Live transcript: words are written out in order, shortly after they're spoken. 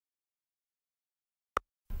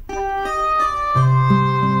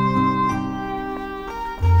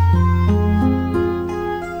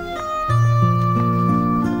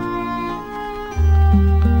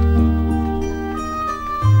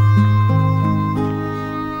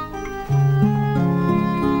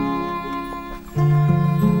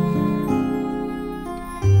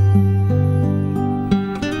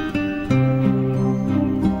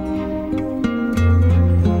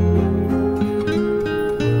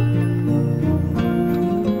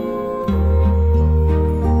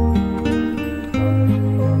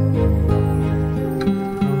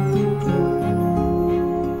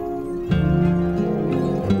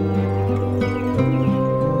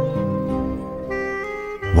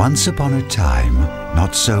Once upon a time,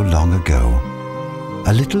 not so long ago,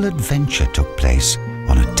 a little adventure took place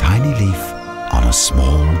on a tiny leaf on a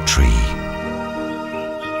small tree.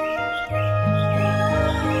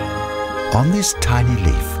 On this tiny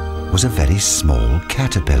leaf was a very small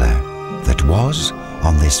caterpillar that was,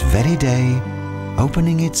 on this very day,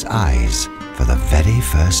 opening its eyes for the very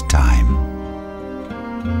first time.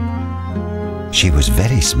 She was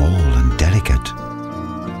very small and delicate.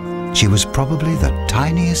 She was probably the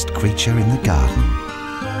tiniest creature in the garden.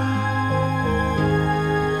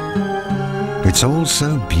 It's all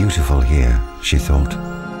so beautiful here, she thought.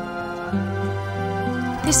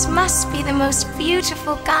 This must be the most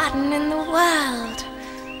beautiful garden in the world.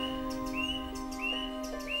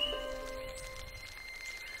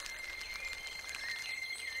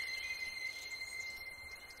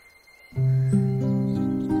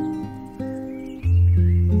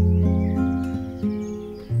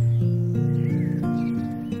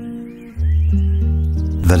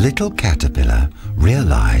 The little caterpillar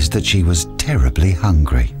realized that she was terribly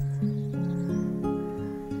hungry.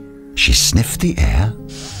 She sniffed the air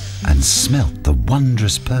and smelt the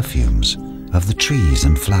wondrous perfumes of the trees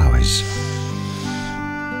and flowers.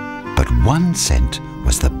 But one scent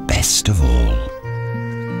was the best of all.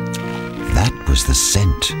 That was the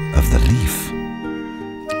scent of the leaf.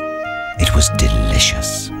 It was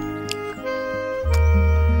delicious.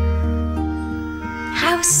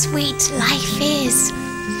 How sweet life is,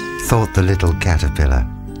 thought the little caterpillar,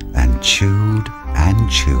 and chewed and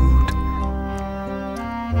chewed.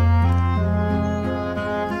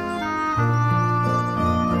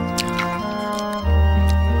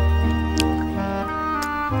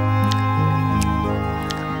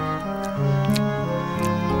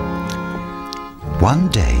 One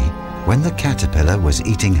day, when the caterpillar was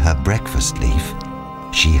eating her breakfast leaf,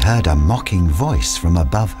 she heard a mocking voice from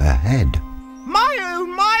above her head. My, oh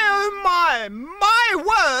my, oh my, my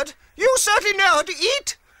word! You certainly know how to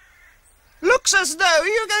eat. Looks as though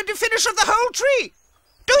you're going to finish off the whole tree.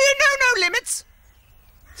 Do you know no limits?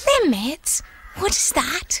 Limits? What is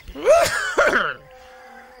that?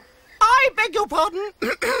 I beg your pardon.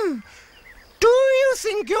 Do you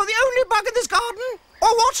think you're the only bug in this garden, or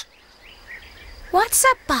what? What's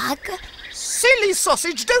a bug? Silly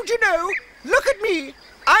sausage, don't you know? Look at me.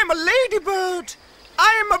 I'm a ladybird.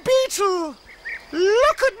 I am a beetle.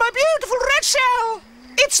 Look at my beautiful red shell.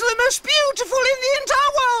 It's the most beautiful in the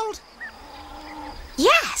entire world.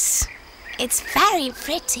 Yes, it's very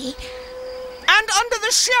pretty. And under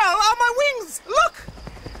the shell are my wings. Look.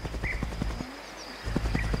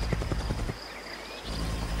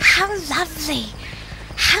 How lovely.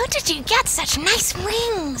 How did you get such nice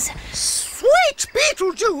wings? Sweet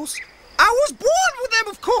Beetlejuice! I was born with them,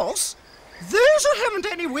 of course. Those who haven't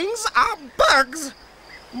any wings are bugs.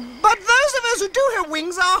 But those of us who do have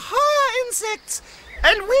wings are higher insects.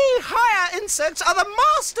 And we higher insects are the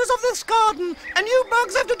masters of this garden. And you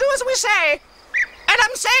bugs have to do as we say. And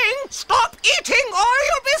I'm saying, stop eating or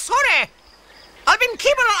you'll be sorry. I've been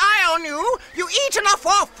keeping an eye on you. You eat enough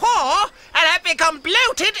for 4 and have become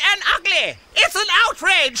bloated and ugly. It's an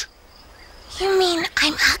outrage. You mean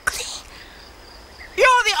I'm ugly?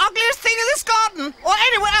 You're the ugliest thing in this garden, or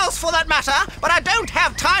anywhere else for that matter, but I don't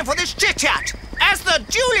have time for this chit-chat. As the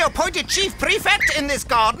duly appointed chief prefect in this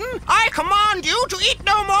garden, I command you to eat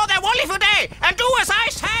no more than 1 leaf a day, and do as I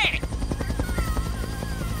say.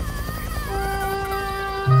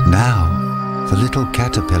 Now, the little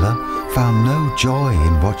caterpillar found no joy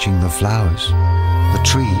in watching the flowers, the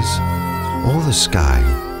trees, or the sky.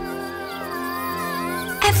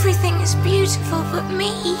 Everything is beautiful but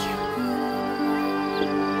me.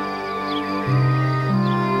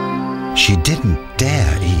 She didn't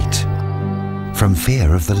dare eat, from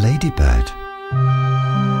fear of the ladybird.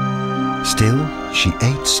 Still, she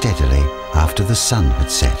ate steadily after the sun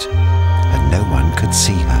had set, and no one could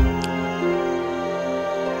see her.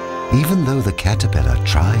 Even though the caterpillar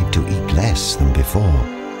tried to eat less than before,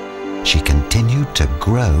 she continued to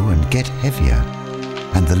grow and get heavier,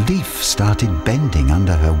 and the leaf started bending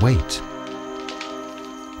under her weight.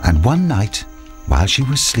 And one night, while she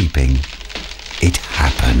was sleeping, it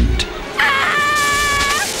happened.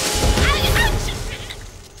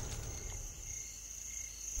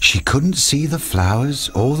 She couldn't see the flowers,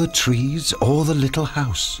 or the trees, or the little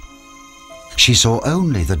house. She saw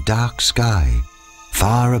only the dark sky,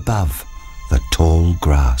 far above the tall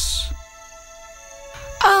grass.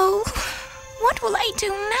 Oh, what will I do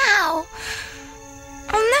now?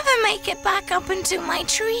 I'll never make it back up into my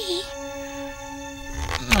tree.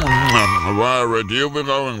 Where would you be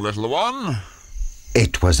going, little one?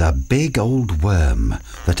 It was a big old worm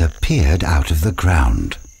that appeared out of the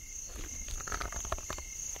ground.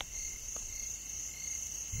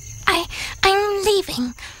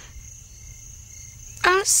 leaving.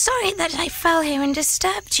 I'm sorry that I fell here and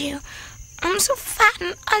disturbed you. I'm so fat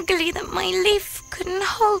and ugly that my leaf couldn't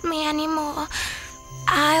hold me anymore.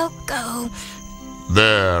 I'll go.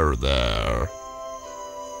 There.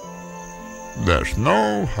 There's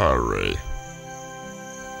no hurry.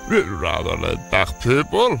 We're rather laid-back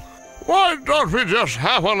people. Why don't we just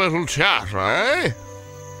have a little chat, eh?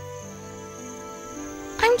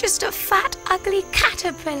 I'm just a fat, ugly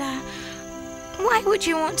caterpillar. Why would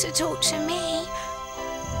you want to talk to me?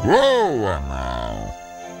 Whoa now.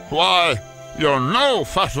 Why, you're no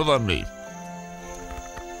fatter than me.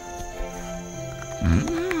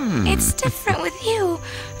 It's different with you.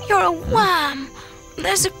 You're a worm.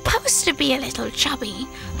 They're supposed to be a little chubby.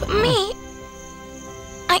 But me,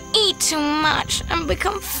 I eat too much and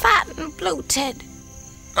become fat and bloated.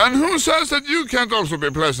 And who says that you can't also be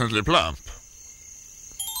pleasantly plump?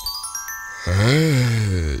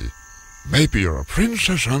 Hey, maybe you're a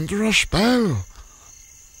princess under a spell.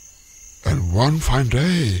 And one fine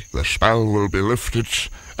day, the spell will be lifted,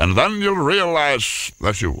 and then you'll realize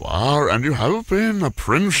that you are and you have been a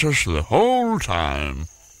princess the whole time.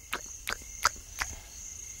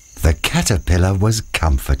 The caterpillar was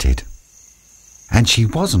comforted, and she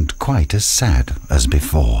wasn't quite as sad as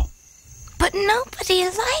before. But nobody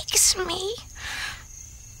likes me.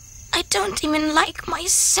 I don't even like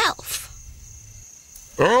myself.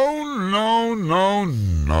 Oh,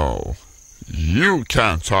 no. You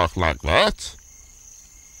can't talk like that.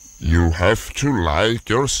 You have to like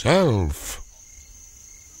yourself.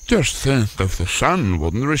 Just think if the sun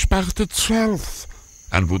wouldn't respect itself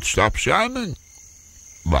and would stop shining.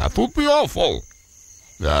 That would be awful.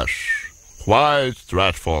 Yes, quite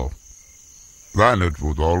dreadful. Then it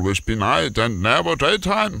would always be night and never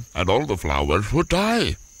daytime, and all the flowers would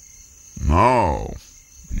die. No,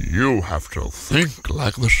 you have to think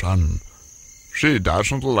like the sun. She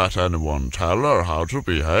doesn't let anyone tell her how to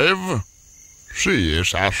behave. She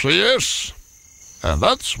is as she is. And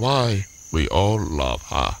that's why we all love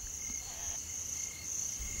her.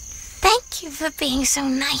 Thank you for being so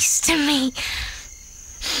nice to me.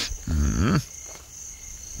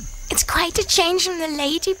 It's quite a change from the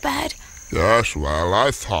ladybird. Yes, well,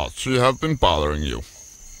 I thought she had been bothering you.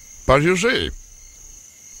 But you see,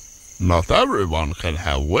 not everyone can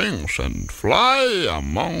have wings and fly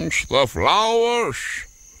amongst the flowers.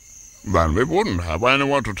 Then we wouldn't have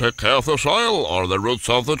anyone to take care of the soil or the roots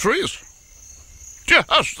of the trees.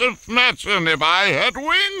 Just imagine if I had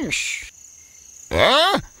wings.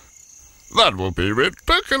 Eh? That would be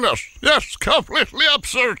ridiculous. Yes, completely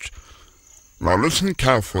absurd. Now listen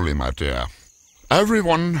carefully, my dear.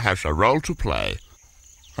 Everyone has a role to play.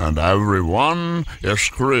 And everyone is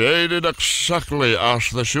created exactly as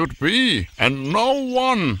they should be. And no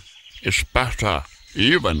one is better,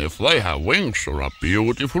 even if they have wings or a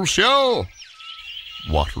beautiful shell.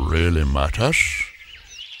 What really matters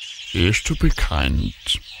is to be kind.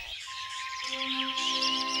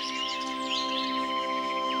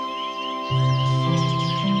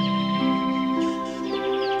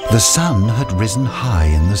 The sun had risen high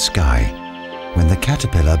in the sky when the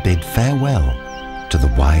caterpillar bid farewell to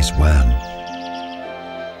the wise worm.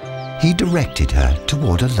 He directed her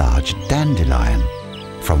toward a large dandelion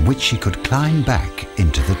from which she could climb back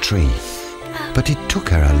into the tree. But it took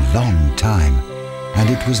her a long time, and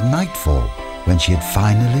it was nightfall when she had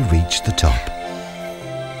finally reached the top.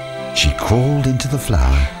 She crawled into the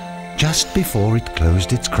flower just before it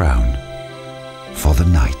closed its crown for the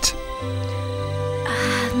night.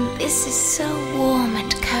 This is so warm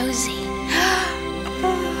and cozy.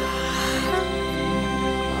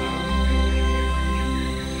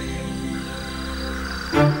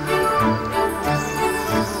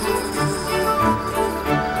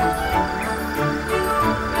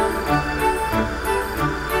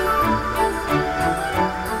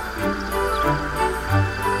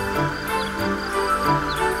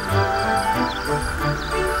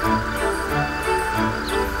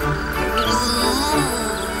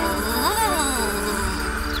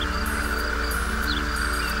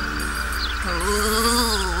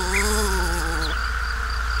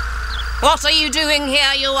 What are you doing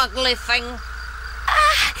here, you ugly thing? A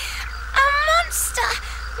monster!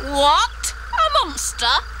 What? A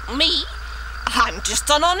monster? Me? I'm just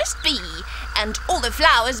an honest bee, and all the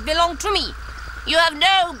flowers belong to me. You have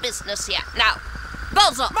no business here. Now,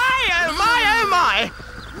 buzz up. My!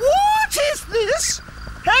 What is this?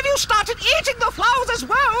 Have you started eating the flowers as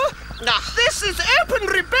well? This is open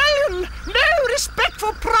rebellion. No respect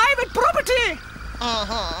for private property.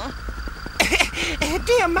 Uh-huh.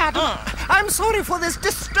 Dear madam, I'm sorry for this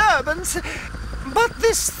disturbance. But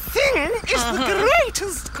this thing is the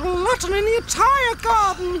greatest glutton in the entire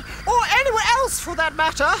garden, or anywhere else for that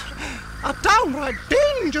matter. A downright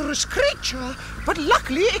dangerous creature, but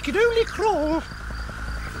luckily it can only crawl.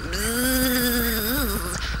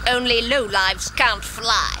 Only lowlifes can't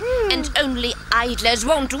fly, and only idlers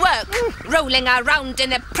won't work, rolling around in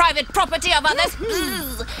the private property of others.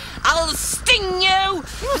 I'll sting you!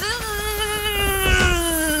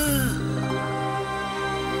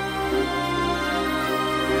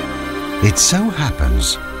 It so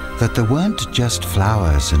happens that there weren't just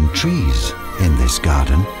flowers and trees in this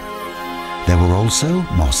garden. There were also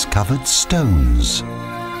moss-covered stones.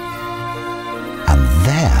 And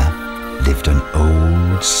there lived an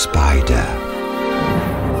old spider.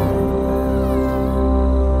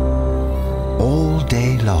 All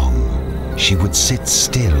day long, she would sit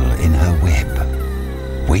still in her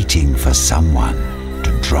web, waiting for someone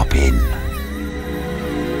to drop in.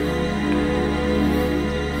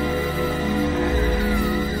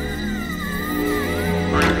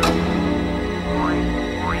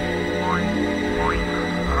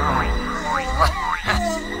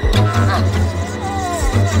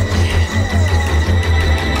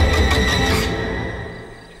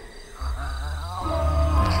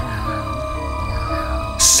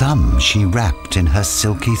 Some she wrapped in her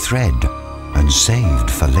silky thread and saved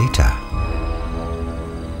for later.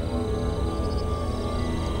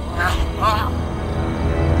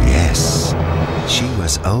 Yes, she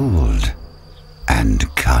was old and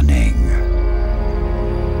cunning.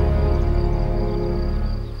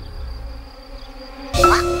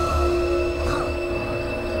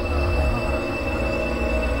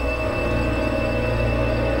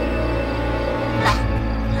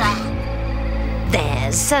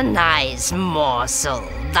 There's a nice morsel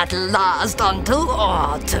that'll last until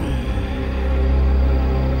autumn.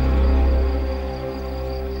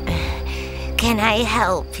 Can I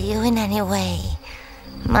help you in any way,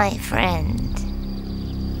 my friend?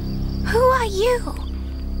 Who are you?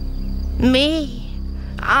 Me?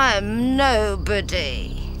 I'm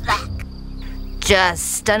nobody.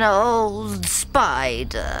 Just an old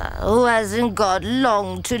spider who hasn't got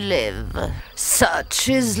long to live. Such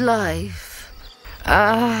is life.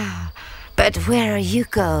 But where are you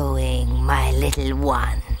going, my little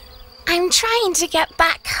one? I'm trying to get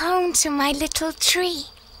back home to my little tree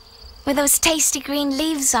with those tasty green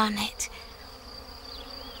leaves on it.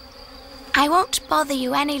 I won't bother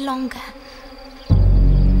you any longer.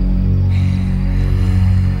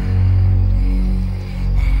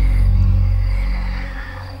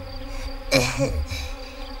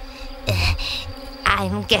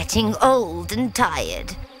 I'm getting old and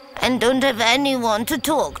tired and don't have anyone to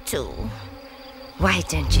talk to. Why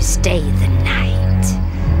don't you stay the night?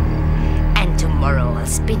 And tomorrow I'll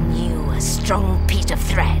spin you a strong piece of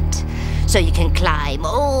thread so you can climb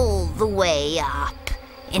all the way up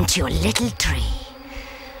into your little tree.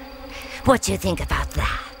 What do you think about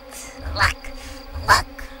that? Look.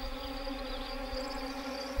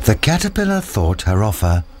 The caterpillar thought her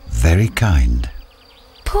offer very kind.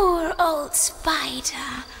 Poor old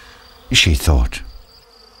spider. She thought,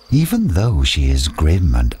 even though she is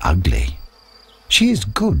grim and ugly, she is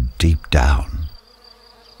good deep down.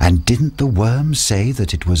 And didn't the worm say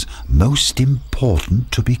that it was most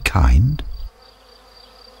important to be kind?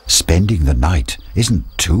 Spending the night isn't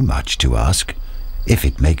too much to ask, if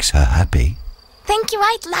it makes her happy. Think you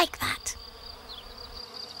I'd like that?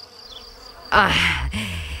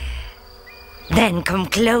 Then come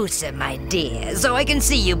closer, my dear, so I can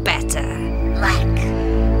see you better.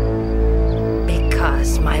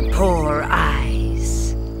 Because my poor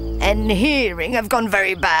eyes and hearing have gone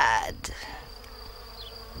very bad.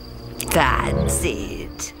 That's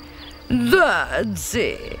it. That's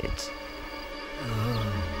it.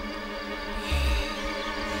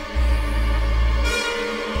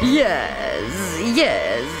 Yes.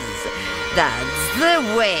 That's the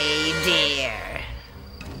way, dear.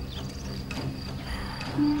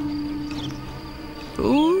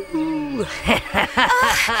 Ooh.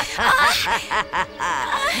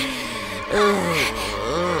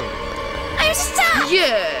 I'm stuck!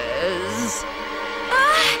 Yes.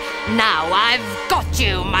 Now I've got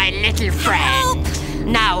you, my little friend. Help.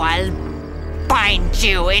 Now I'll bind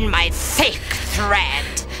you in my thick thread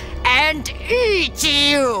and eat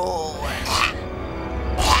you.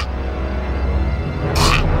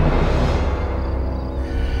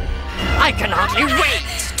 I can hardly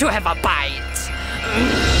wait to have a bite.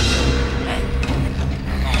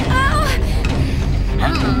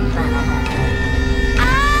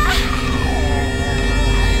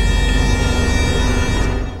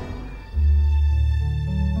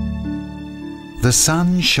 The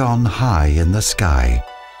sun shone high in the sky,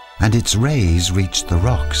 and its rays reached the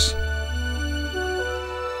rocks.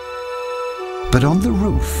 But on the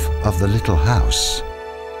roof of the little house,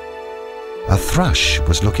 a thrush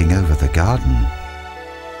was looking over the garden.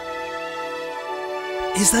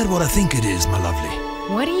 Is that what I think it is, my lovely?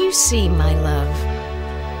 What do you see, my love?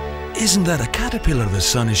 Isn't that a caterpillar the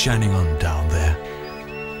sun is shining on down there?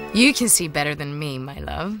 You can see better than me, my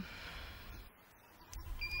love.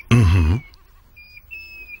 Mm-hmm.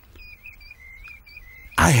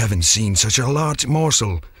 I haven't seen such a large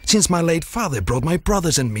morsel since my late father brought my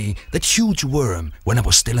brothers and me that huge worm when I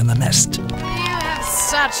was still in the nest. You have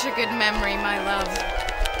such a good memory, my love.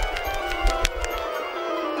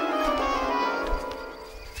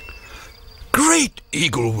 Great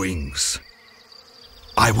eagle wings!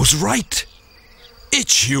 I was right.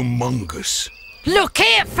 It's humongous. Look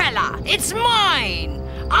here, fella! It's mine!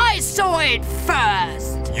 I saw it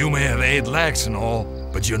first! You may have 8 legs and all,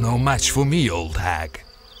 but you're no match for me, old hag.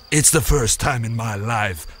 It's the first time in my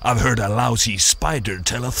life I've heard a lousy spider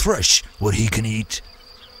tell a thrush what he can eat.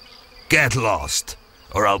 Get lost,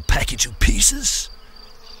 or I'll pack you to pieces.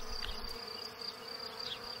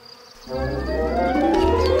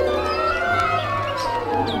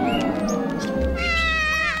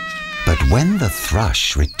 But when the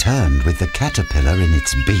thrush returned with the caterpillar in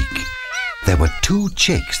its beak, there were 2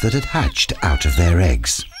 chicks that had hatched out of their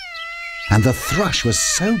eggs. And the thrush was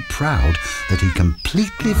so proud that he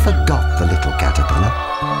completely forgot the little caterpillar.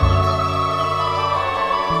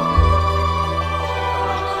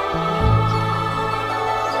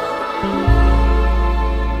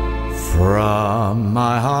 From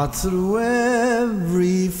my heart through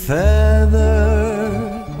every feather,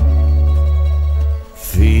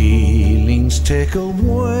 feelings tickle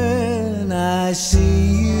when I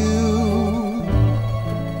see you.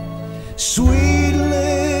 Sweet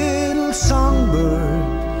little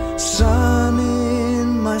songbird, sun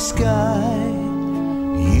in my sky,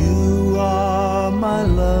 you are my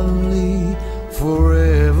lovely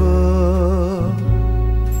forever.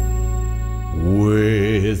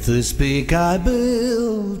 With this beak I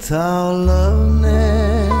built our love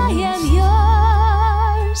nest. I am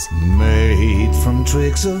yours. Made from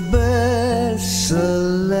tricks of best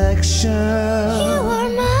selection. You are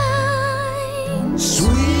mine.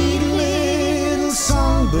 Sweet little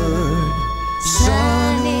songbird,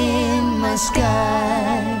 sun in my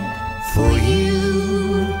sky. For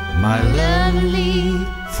you, my lovely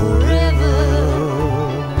forever.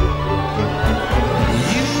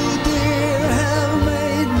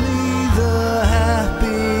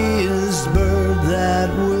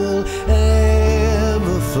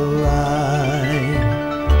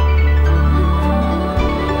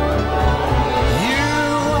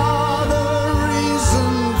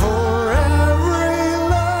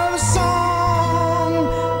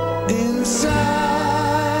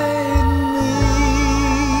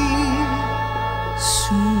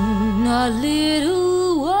 Our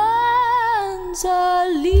little ones are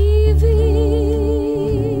leaving,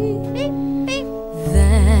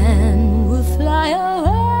 then we'll fly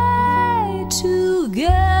away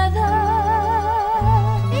together.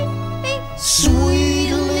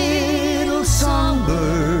 Sweet little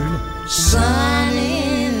songbird, sun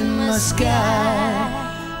in my sky.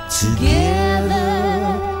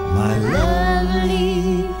 Together, my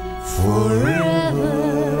lovely forever.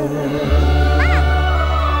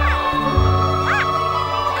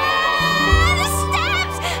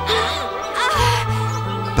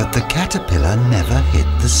 But the caterpillar never hit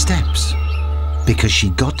the steps, because she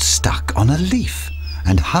got stuck on a leaf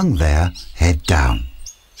and hung there head down.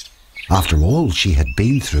 After all she had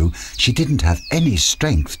been through, she didn't have any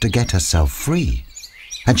strength to get herself free,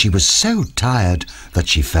 and she was so tired that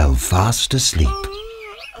she fell fast asleep.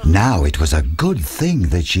 Now it was a good thing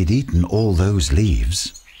that she'd eaten all those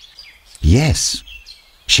leaves. Yes,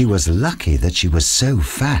 she was lucky that she was so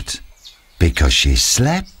fat, because she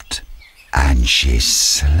slept and she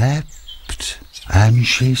slept and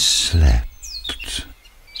she slept.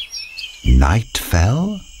 Night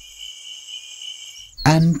fell,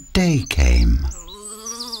 and day came,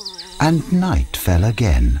 and night fell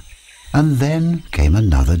again, and then came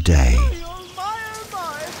another day.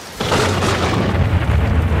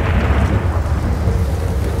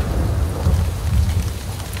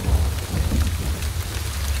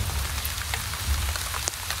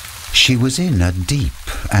 She was in a deep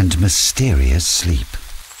and mysterious sleep,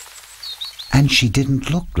 and she didn't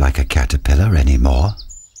look like a caterpillar anymore.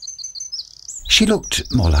 She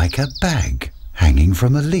looked more like a bag hanging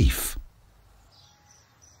from a leaf.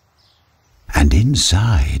 And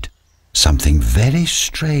inside, something very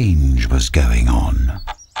strange was going on.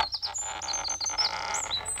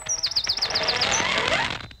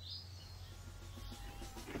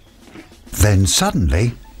 Then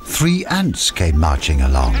suddenly, 3 ants came marching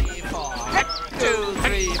along. 1, 2,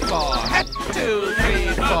 3, 4. 1, 2,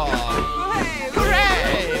 3, 4.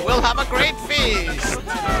 Hooray! We'll have a great feast.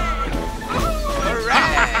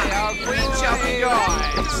 Hooray! Our queen shall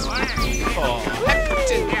rejoice. 4,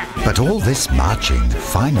 2. But all this marching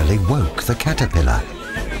finally woke the caterpillar.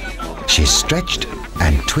 She stretched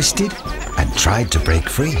and twisted and tried to break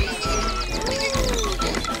free.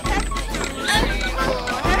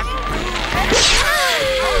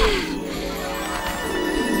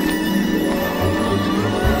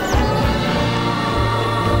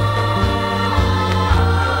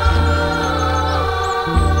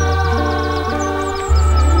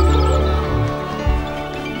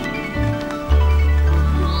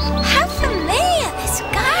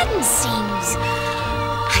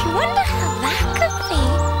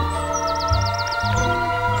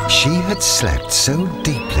 She had slept so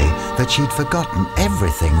deeply that she'd forgotten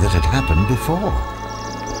everything that had happened before.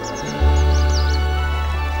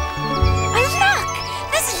 Oh, look!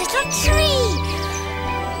 There's a little tree!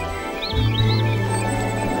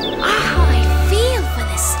 Oh, I feel for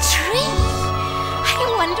this tree. I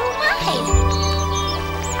wonder why.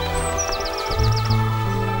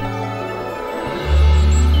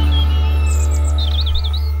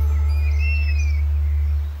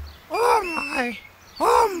 Oh, my.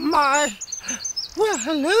 Oh, my. Well,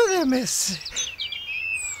 hello there, miss.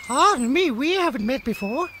 Pardon me, we haven't met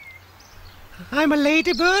before. I'm a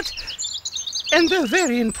ladybird, and though a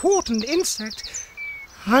very important insect,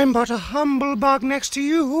 I'm but a humble bug next to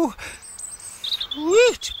you.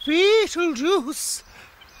 Sweet Beetlejuice.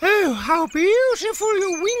 Oh, how beautiful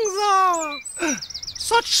your wings are.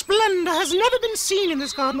 Such splendor has never been seen in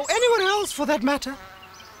this garden, or anywhere else for that matter.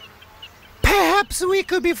 Perhaps we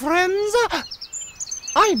could be friends?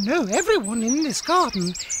 I know everyone in this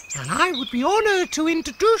garden, and I would be honored to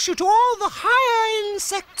introduce you to all the higher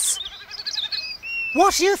insects.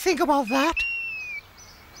 What do you think about that?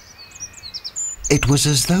 It was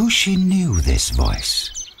as though she knew this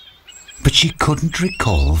voice, but she couldn't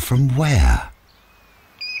recall from where.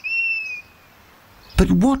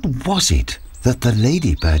 But what was it that the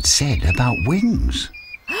ladybird said about wings?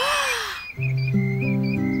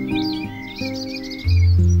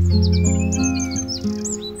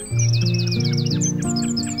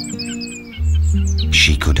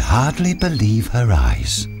 She could hardly believe her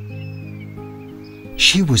eyes.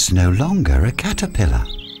 She was no longer a caterpillar,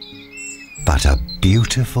 but a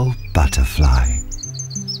beautiful butterfly.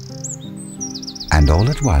 And all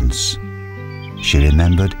at once, she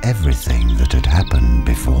remembered everything that had happened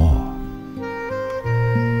before.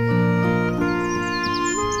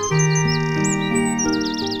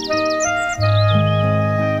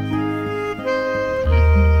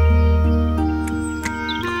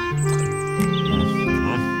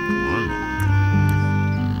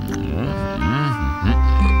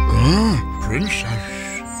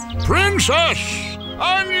 Princess!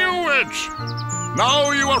 I knew it!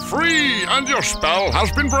 Now you are free and your spell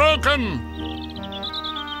has been broken.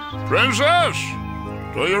 Princess,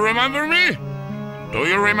 do you remember me? Do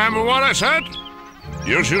you remember what I said?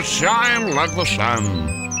 You should shine like the sun.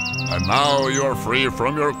 And now you are free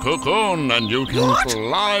from your cocoon and you can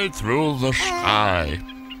fly through the sky.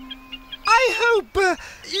 I hope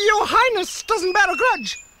your highness doesn't bear a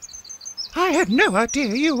grudge. I had no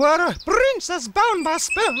idea you were a princess bound by a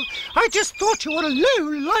spell. I just thought you were a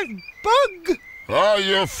low-life bug. Oh,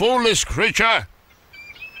 you foolish creature.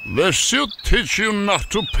 This should teach you not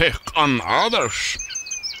to pick on others.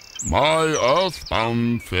 My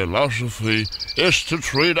earthbound philosophy is to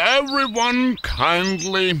treat everyone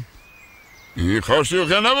kindly. Because you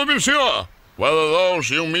can never be sure whether those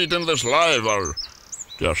you meet in this life are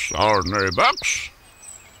just ordinary bugs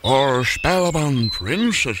or spellbound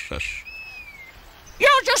princesses.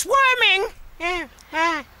 You're just worming.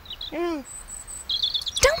 Don't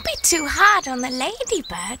be too hard on the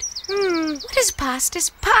ladybird. What is past is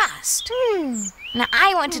past. Now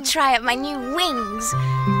I want to try out my new wings.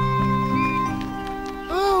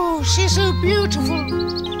 Oh, she's so beautiful.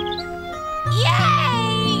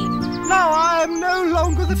 Yay! Now I'm no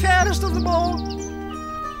longer the fairest of them all.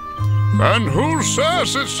 And who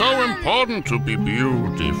says it's so important to be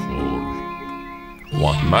beautiful?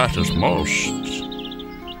 What matters most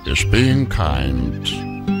is being kind.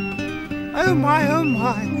 Oh my,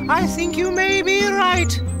 I think you may be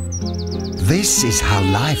right. This is how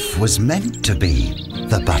life was meant to be,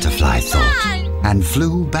 the butterfly thought, and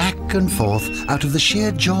flew back and forth out of the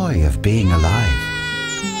sheer joy of being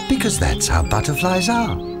alive. Because that's how butterflies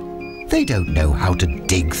are. They don't know how to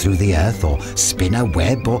dig through the earth or spin a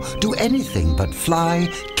web or do anything but fly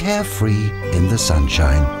carefree in the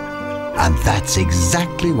sunshine. And that's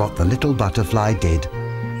exactly what the little butterfly did.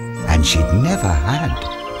 And she'd never had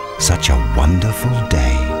such a wonderful day.